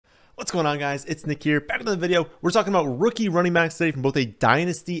What's going on, guys? It's Nick here, back in the video. We're talking about rookie running backs today from both a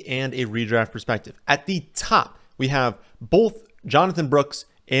dynasty and a redraft perspective. At the top, we have both Jonathan Brooks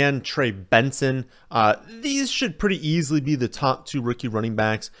and Trey Benson. These should pretty easily be the top two rookie running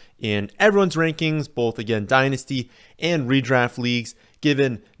backs in everyone's rankings, both, again, dynasty and redraft leagues,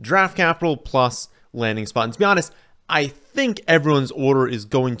 given draft capital plus landing spot. And to be honest, I think everyone's order is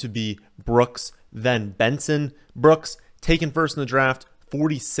going to be Brooks, then Benson. Brooks, taken first in the draft,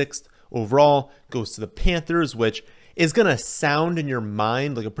 46th overall, goes to the Panthers, which is going to sound in your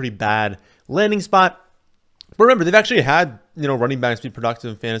mind like a pretty bad landing spot. But remember, they've actually had, running backs be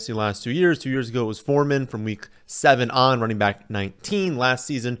productive in fantasy the last 2 years. 2 years ago, it was Foreman from week 7 on, running back 19. Last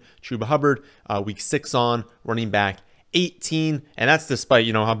season, Chuba Hubbard, week 6 on, running back 18. And that's despite,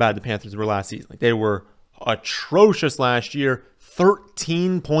 how bad the Panthers were last season. Like, they were atrocious last year.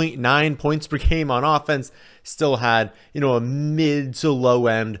 13.9 points per game on offense. Still had, a mid to low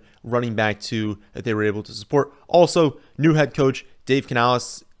end running back two that they were able to support. Also, new head coach Dave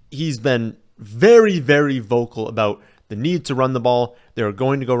Canales, he's been very, very vocal about the need to run the ball. They're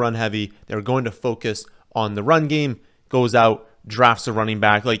going to go run heavy. They're going to focus on the run game. Goes out, drafts a running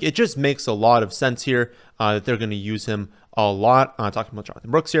back. Like, it just makes a lot of sense here that they're going to use him a lot. Talking about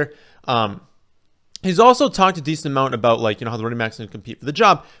Jonathan Brooks here. He's also talked a decent amount about, how the running back's going to compete for the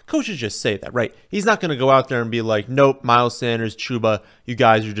job. Coaches just say that, right? He's not going to go out there and be like, nope, Miles Sanders, Chuba, you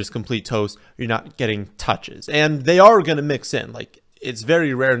guys are just complete toast. You're not getting touches. And they are going to mix in. It's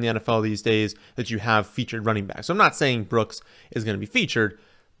very rare in the NFL these days that you have featured running backs. So I'm not saying Brooks is going to be featured,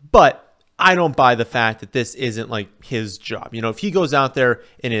 but I don't buy the fact that this isn't his job. If he goes out there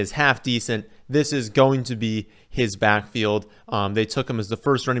and is half decent, this is going to be his backfield. They took him as the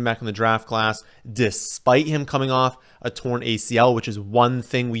first running back in the draft class, despite him coming off a torn ACL, which is one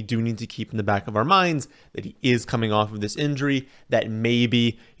thing we do need to keep in the back of our minds, that he is coming off of this injury, that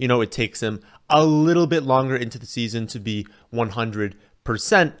maybe, it takes him a little bit longer into the season to be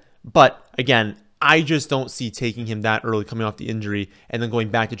 100%. But again, I just don't see taking him that early coming off the injury and then going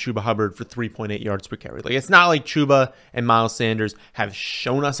back to Chuba Hubbard for 3.8 yards per carry. It's not like Chuba and Miles Sanders have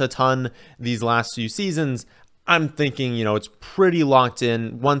shown us a ton these last few seasons. I'm thinking, it's pretty locked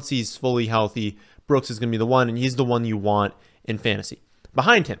in. Once he's fully healthy, Brooks is going to be the one, and he's the one you want in fantasy.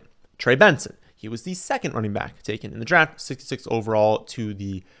 Behind him, Trey Benson. He was the second running back taken in the draft, 66 overall to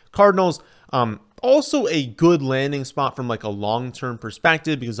the Cardinals. Also a good landing spot from a long-term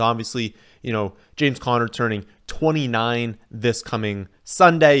perspective, because obviously, James Conner turning 29 this coming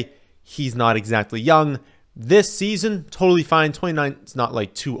Sunday. He's not exactly young. This season, totally fine. 29 is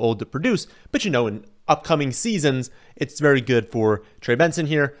not too old to produce, but in upcoming seasons, it's very good for Trey Benson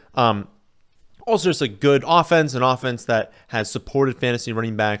here. Also, just a good offense, an offense that has supported fantasy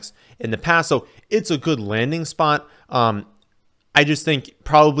running backs in the past. So it's a good landing spot. I just think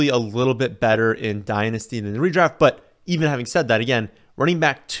probably a little bit better in dynasty than the redraft. But even having said that, again, running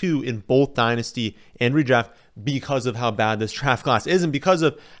back 2 in both dynasty and redraft because of how bad this draft class is and because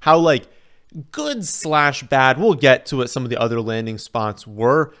of how good/bad. We'll get to what some of the other landing spots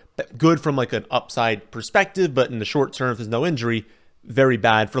were. Good from an upside perspective, but in the short term, if there's no injury, very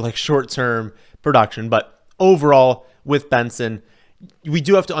bad for short-term production. But overall, with Benson, we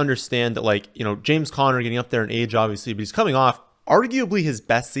do have to understand that James Conner getting up there in age, obviously, but he's coming off arguably his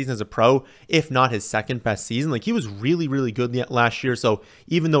best season as a pro, if not his second best season. He was really, really good last year. So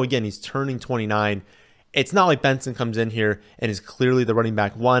even though, again, he's turning 29, it's not like Benson comes in here and is clearly the running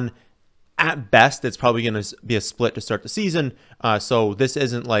back 1. At best, it's probably going to be a split to start the season. So this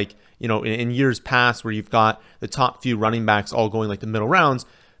isn't in years past where you've got the top few running backs all going the middle rounds.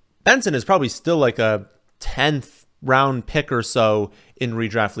 Benson is probably still a 10th round pick or so in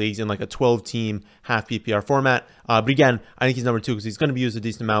redraft leagues in a 12-team half PPR format. But again, I think he's number 2 because he's going to be used a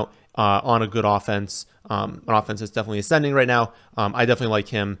decent amount on a good offense. An offense that's definitely ascending right now. I definitely like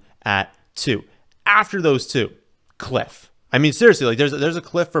him at 2. After those two, Cliff. I mean, seriously, there's a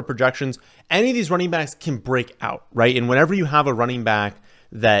cliff for projections. Any of these running backs can break out, right? And whenever you have a running back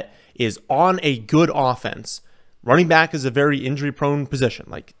that is on a good offense, running back is a very injury-prone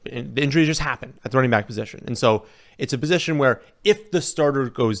position. The injuries just happen at the running back position. And so it's a position where if the starter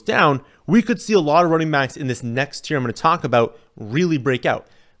goes down, we could see a lot of running backs in this next tier I'm going to talk about really break out.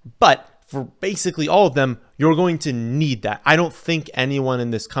 But for basically all of them, you're going to need that. I don't think anyone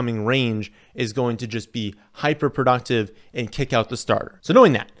in this coming range is going to just be hyper productive and kick out the starter. So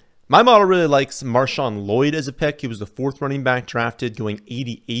knowing that, my model really likes Marshawn Lloyd as a pick. He was the 4th running back drafted, going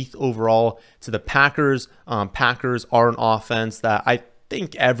 88th overall to the Packers. Packers are an offense that I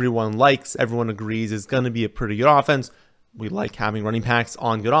think everyone likes, everyone agrees is going to be a pretty good offense. We like having running backs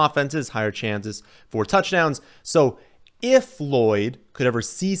on good offenses, higher chances for touchdowns. So if Lloyd could ever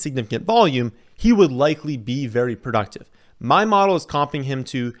see significant volume, he would likely be very productive. My model is comping him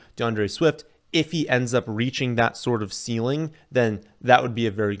to DeAndre Swift. If he ends up reaching that sort of ceiling, then that would be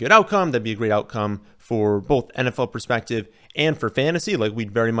a very good outcome. That'd be a great outcome for both NFL perspective and for fantasy. Like,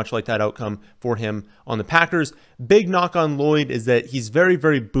 we'd very much like that outcome for him on the Packers. Big knock on Lloyd is that he's very,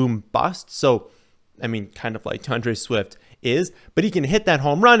 very boom bust. So, I mean, kind of like DeAndre Swift is, but he can hit that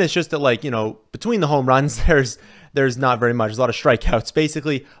home run. It's just that, like, you know, between the home runs, there's not very much. There's a lot of strikeouts,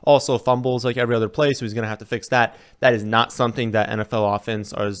 basically. Also fumbles like every other play, so he's going to have to fix that. That is not something that NFL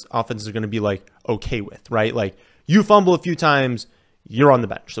offenses are going to be, like, okay with, right? Like, you fumble a few times, you're on the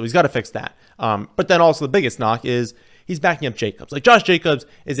bench. So he's got to fix that. But then also the biggest knock is he's backing up Jacobs. Like, Josh Jacobs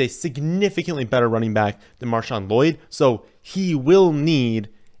is a significantly better running back than Marshawn Lloyd, so he will need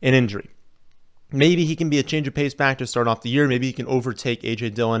an injury. Maybe he can be a change of pace back to start off the year. Maybe he can overtake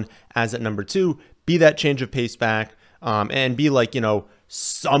A.J. Dillon as at number 2, be that change of pace back, and be, like, you know,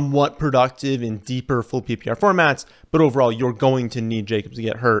 somewhat productive in deeper full PPR formats. But overall, you're going to need Jacobs to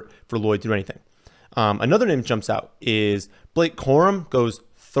get hurt for Lloyd to do anything. Another name jumps out is Blake Corum, goes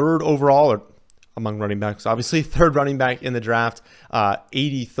 3rd overall, or among running backs, obviously 3rd running back in the draft,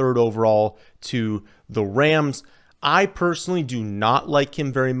 83rd overall to the Rams. I personally do not like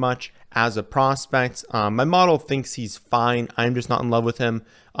him very much as a prospect. My model thinks he's fine. I'm just not in love with him.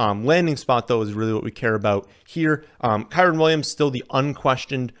 Landing spot, though, is really what we care about here. Kyren Williams, still the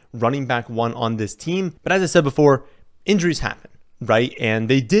unquestioned running back 1 on this team. But as I said before, injuries happen, right? And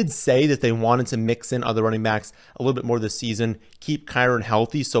they did say that they wanted to mix in other running backs a little bit more this season, keep Kyren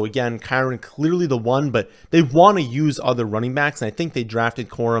healthy. So again, Kyren clearly the one, but they want to use other running backs. And I think they drafted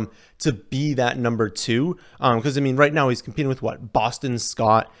Corum to be that number 2. Because, I mean, right now he's competing with what? Boston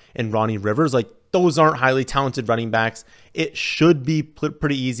Scott and Ronnie Rivers. Like, those aren't highly talented running backs. It should be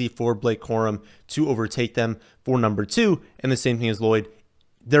pretty easy for Blake Corum to overtake them for number 2. And the same thing as Lloyd.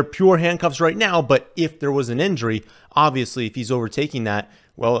 They're pure handcuffs right now, but if there was an injury, obviously, if he's overtaking that,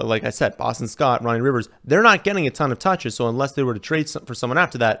 well, like I said, Boston Scott, Ronnie Rivers, they're not getting a ton of touches. So unless they were to trade for someone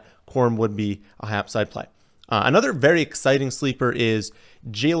after that, Corum would be a high upside play. Another very exciting sleeper is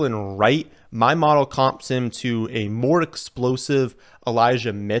Jalen Wright. My model comps him to a more explosive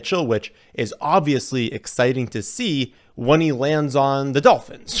Elijah Mitchell, which is obviously exciting to see when he lands on the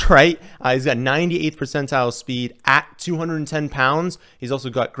Dolphins, right? He's got 98th percentile speed at 210 pounds. He's also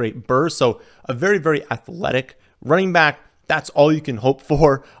got great burst. So a very, very athletic running back. That's all you can hope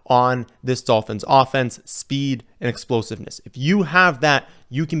for on this Dolphins offense, speed and explosiveness. If you have that,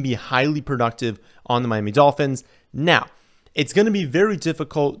 you can be highly productive on the Miami Dolphins. Now, it's going to be very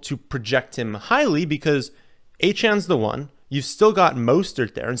difficult to project him highly because Achan's the one. You've still got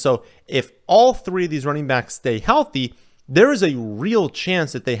Mostert there. And so if all 3 of these running backs stay healthy, there is a real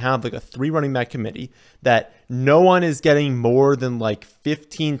chance that they have like a 3 running back committee, that no one is getting more than like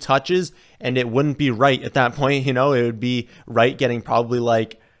 15 touches, and it wouldn't be right at that point. You know, it would be right getting probably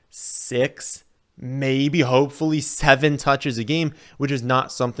like 6, maybe hopefully 7 touches a game, which is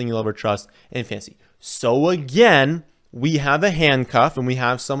not something you'll ever trust in fantasy. So again, we have a handcuff and we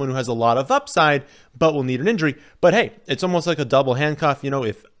have someone who has a lot of upside, but will need an injury. But hey, it's almost like a double handcuff. You know,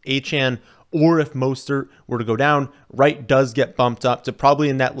 if Achan or if Mostert were to go down, Wright does get bumped up to probably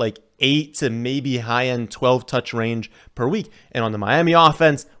in that like 8 to maybe high-end 12 touch range per week. And on the Miami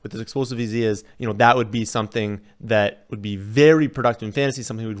offense, with as explosive as he is, you know, that would be something that would be very productive in fantasy,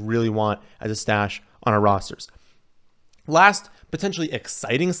 something we would really want as a stash on our rosters. Last, potentially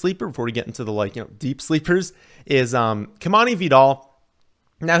exciting sleeper before we get into the, like, you know, deep sleepers is Kamani Vidal.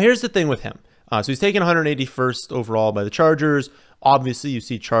 Now, here's the thing with him. So he's taken 181st overall by the Chargers. Obviously, you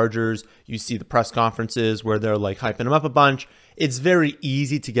see Chargers, you see the press conferences where they're like hyping him up a bunch. It's very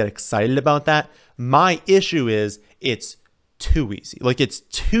easy to get excited about that. My issue is it's too easy. Like, it's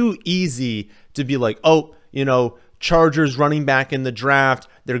too easy to be like, oh, you know, Chargers running back in the draft,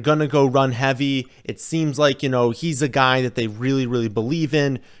 they're going to go run heavy. It seems like, you know, he's a guy that they really, really believe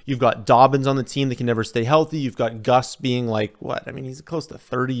in. You've got Dobbins on the team that can never stay healthy. You've got Gus being like, what? I mean, he's close to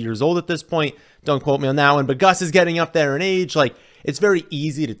 30 years old at this point. Don't quote me on that one, but Gus is getting up there in age. Like, it's very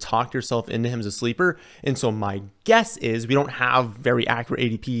easy to talk yourself into him as a sleeper. And so my guess is, we don't have very accurate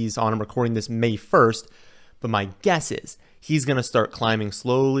ADPs on him recording this May 1st, but my guess is he's going to start climbing,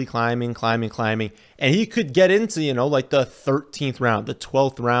 slowly climbing, and he could get into, you know, like the 13th round, the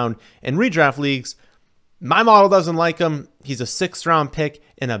 12th round in redraft leagues. My model doesn't like him. He's a 6th round pick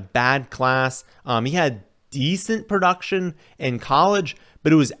in a bad class. He had decent production in college,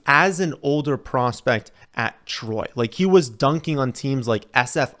 but it was as an older prospect at Troy. Like, he was dunking on teams like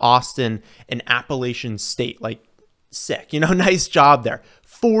SF Austin and Appalachian State. Like, sick, you know, nice job there.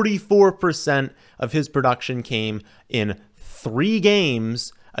 44% of his production came in 3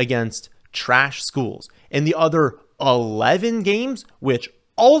 games against trash schools. And the other 11 games, which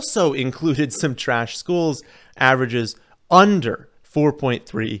also included some trash schools, averages under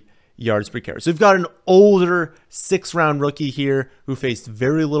 4.3 yards per carry. So we've got an older 6th-round rookie here who faced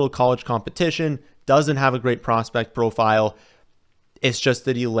very little college competition, doesn't have a great prospect profile. It's just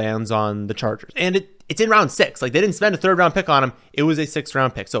that he lands on the Chargers. And it's in round 6. Like, they didn't spend a 3rd-round pick on him. It was a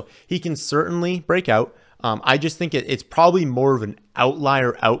 6th-round pick. So he can certainly break out. I just think it's probably more of an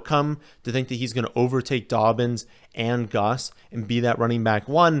outlier outcome to think that he's going to overtake Dobbins and Gus and be that running back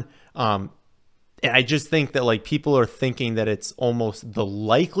 1. And I just think that, like, people are thinking that it's almost the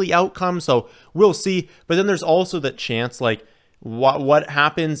likely outcome. So we'll see. But then there's also that chance, like, what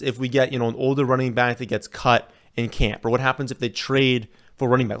happens if we get, an older running back that gets cut in camp? Or what happens if they trade for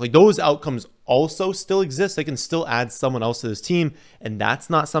running back? Like, those outcomes also still exist. They can still add someone else to this team. And that's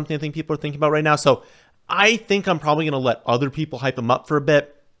not something I think people are thinking about right now. So I think I'm probably going to let other people hype him up for a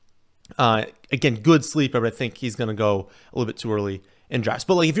bit. Again, good sleeper, but I think he's going to go a little bit too early in drafts.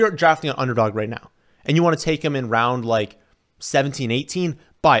 But like, if you're drafting an Underdog right now and you want to take him in round like 17, 18,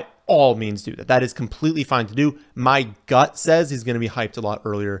 by all means do that. That is completely fine to do. My gut says he's going to be hyped a lot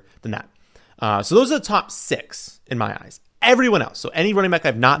earlier than that. So those are the top 6 in my eyes. Everyone else, so any running back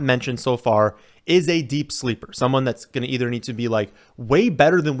I've not mentioned so far, is a deep sleeper. Someone that's going to either need to be like way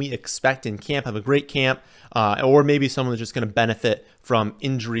better than we expect in camp, have a great camp, or maybe someone that's just going to benefit from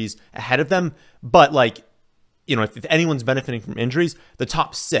injuries ahead of them. But like, if anyone's benefiting from injuries, the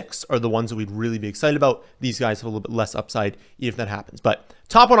top 6 are the ones that we'd really be excited about. These guys have a little bit less upside, even if that happens. But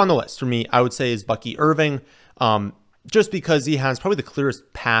top one on the list for me, I would say, is Bucky Irving, just because he has probably the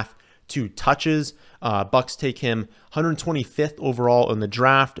clearest path to touches. Bucks take him 125th overall in the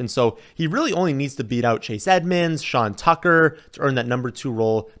draft, and so he really only needs to beat out Chase Edmonds, Sean Tucker to earn that number 2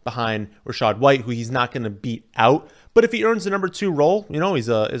 role behind Rachaad White, who he's not going to beat out. But if he earns the number 2 role, he's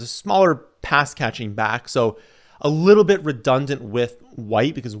a smaller pass catching back, so a little bit redundant with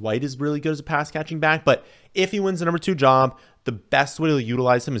White because White is really good as a pass catching back. But if he wins the number 2 job, the best way to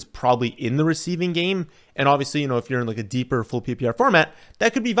utilize him is probably in the receiving game. And obviously, if you're in like a deeper full PPR format,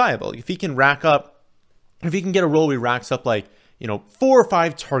 that could be viable. If he can get a role where he racks up like, 4 or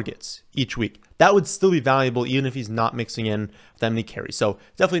 5 targets each week, that would still be valuable even if he's not mixing in that many carries. So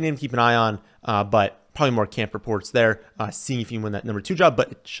definitely a name to keep an eye on, but probably more camp reports there, seeing if he can win that number 2 job,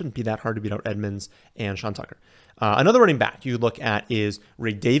 but it shouldn't be that hard to beat out Edmonds and Sean Tucker. Another running back you look at is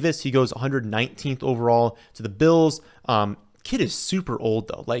Ray Davis. He goes 119th overall to the Bills. Kid is super old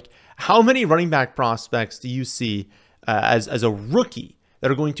though. Like, how many running back prospects do you see as a rookie that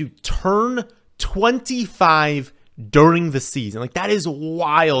are going to turn 25 during the season? Like, that is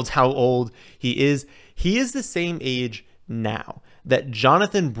wild how old he is. He is the same age now that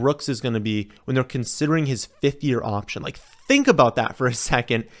Jonathan Brooks is going to be when they're considering his 5th-year option. Like, think about that for a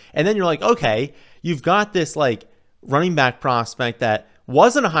second. And then you're like, okay, you've got this like running back prospect that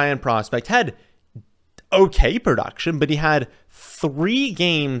wasn't a high-end prospect, had okay production, but he had 3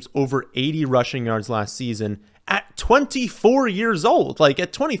 games over 80 rushing yards last season at 24 years old. Like,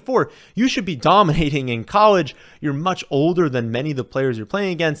 at 24, you should be dominating in college. You're much older than many of the players you're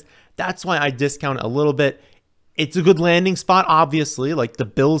playing against. That's why I discount it a little bit. It's a good landing spot, obviously. Like, the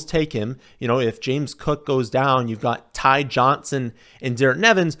Bills take him. If James Cook goes down, you've got Ty Johnson and Darrell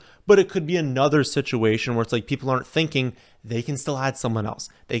Nevins, but it could be another situation where it's like people aren't thinking they can still add someone else.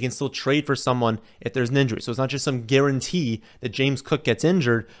 They can still trade for someone if there's an injury. So it's not just some guarantee that James Cook gets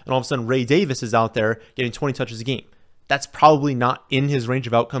injured and all of a sudden Ray Davis is out there getting 20 touches a game. That's probably not in his range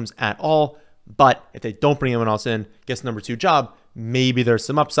of outcomes at all. But if they don't bring anyone else in, gets the number 2 job, maybe there's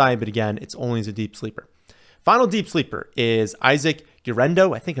some upside. But again, it's only as a deep sleeper. Final deep sleeper is Isaac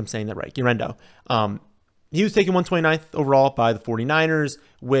Guerendo. I think I'm saying that right. Guerendo. He was taken 129th overall by the 49ers,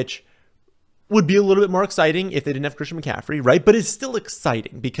 which would be a little bit more exciting if they didn't have Christian McCaffrey, right? But it's still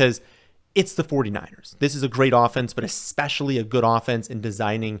exciting because it's the 49ers. This is a great offense, but especially a good offense in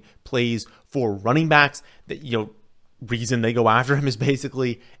designing plays for running backs. That, reason they go after him is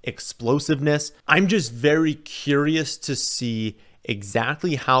basically explosiveness. I'm just very curious to see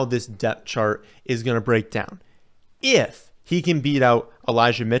exactly how this depth chart is going to break down. If he can beat out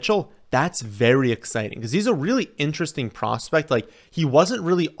Elijah Mitchell, that's very exciting because he's a really interesting prospect. Like, he wasn't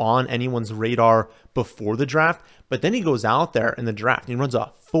really on anyone's radar before the draft, but then he goes out there in the draft and he runs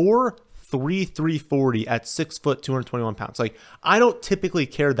a 4.3 40 at 6 foot, 221 pounds. Like, I don't typically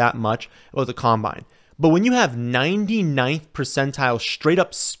care that much about the combine, but when you have 99th percentile straight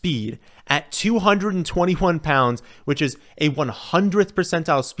up speed at 221 pounds, which is a 100th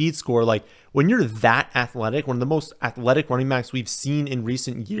percentile speed score. Like, when you're that athletic, one of the most athletic running backs we've seen in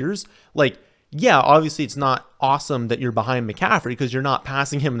recent years, like, yeah, obviously it's not awesome that you're behind McCaffrey because you're not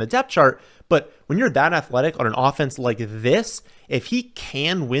passing him in the depth chart. But when you're that athletic on an offense like this, if he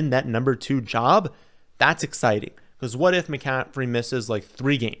can win that number 2 job, that's exciting. Because what if McCaffrey misses like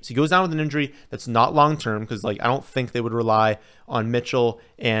 3 games? He goes down with an injury that's not long-term, because like I don't think they would rely on Mitchell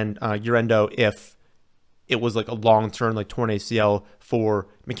and Urendo if it was like a long-term like torn ACL for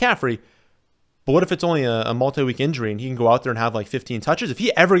McCaffrey. But what if it's only a multi-week injury and he can go out there and have like 15 touches? If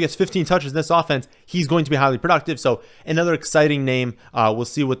he ever gets 15 touches in this offense, he's going to be highly productive. So another exciting name. We'll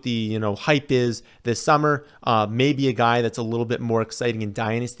see what the hype is this summer. Maybe a guy that's a little bit more exciting in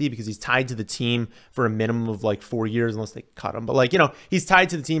Dynasty because he's tied to the team for a minimum of like 4 years, unless they cut him. But like, he's tied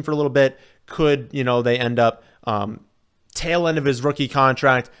to the team for a little bit. Could, they end up tail end of his rookie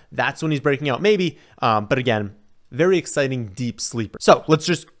contract. That's when he's breaking out, maybe. But again, very exciting deep sleeper. So let's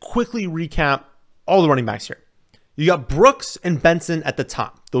just quickly recap all the running backs here. You got Brooks and Benson at the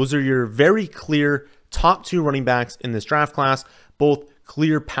top. Those are your very clear top 2 running backs in this draft class. Both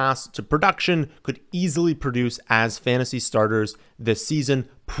clear paths to production, could easily produce as fantasy starters this season.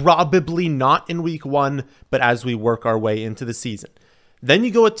 Probably not in week 1, but as we work our way into the season. Then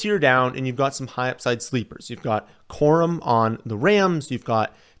you go a tier down and you've got some high upside sleepers. You've got Corum on the Rams. You've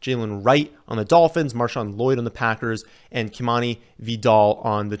got Jalen Wright on the Dolphins, Marshawn Lloyd on the Packers, and Kimani Vidal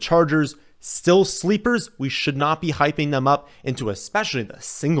on the Chargers. Still sleepers. We should not be hyping them up into especially the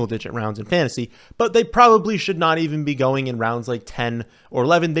single-digit rounds in fantasy, but they probably should not even be going in rounds like 10 or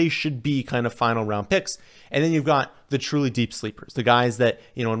 11. They should be kind of final round picks. And then you've got the truly deep sleepers, the guys that,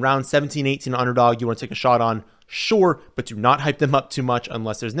 in round 17, 18 Underdog, you want to take a shot on, sure, but do not hype them up too much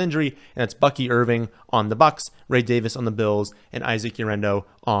unless there's an injury. And that's Bucky Irving on the Bucks, Ray Davis on the Bills, and Isaac Urendo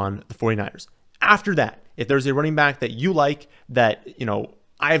on the 49ers. After that, if there's a running back that you like that,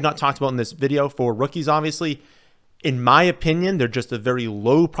 I have not talked about in this video for rookies, obviously, in my opinion, they're just a very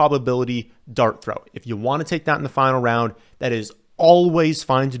low probability dart throw. If you want to take that in the final round, that is always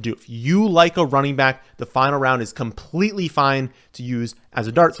fine to do. If you like a running back, the final round is completely fine to use as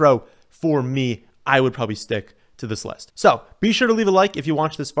a dart throw. For me, I would probably stick to this list. So be sure to leave a like if you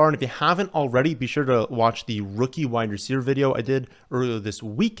watched this far. And if you haven't already, be sure to watch the rookie wide receiver video I did earlier this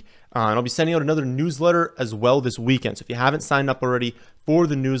week. And I'll be sending out another newsletter as well this weekend. So if you haven't signed up already for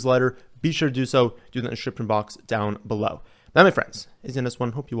the newsletter, be sure to do so. Do that in the description box down below. Now, my friends, is in this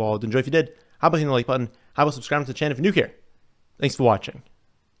one. Hope you all did enjoy. If you did, how about hitting the like button? How about subscribing to the channel if you're new here? Thanks for watching.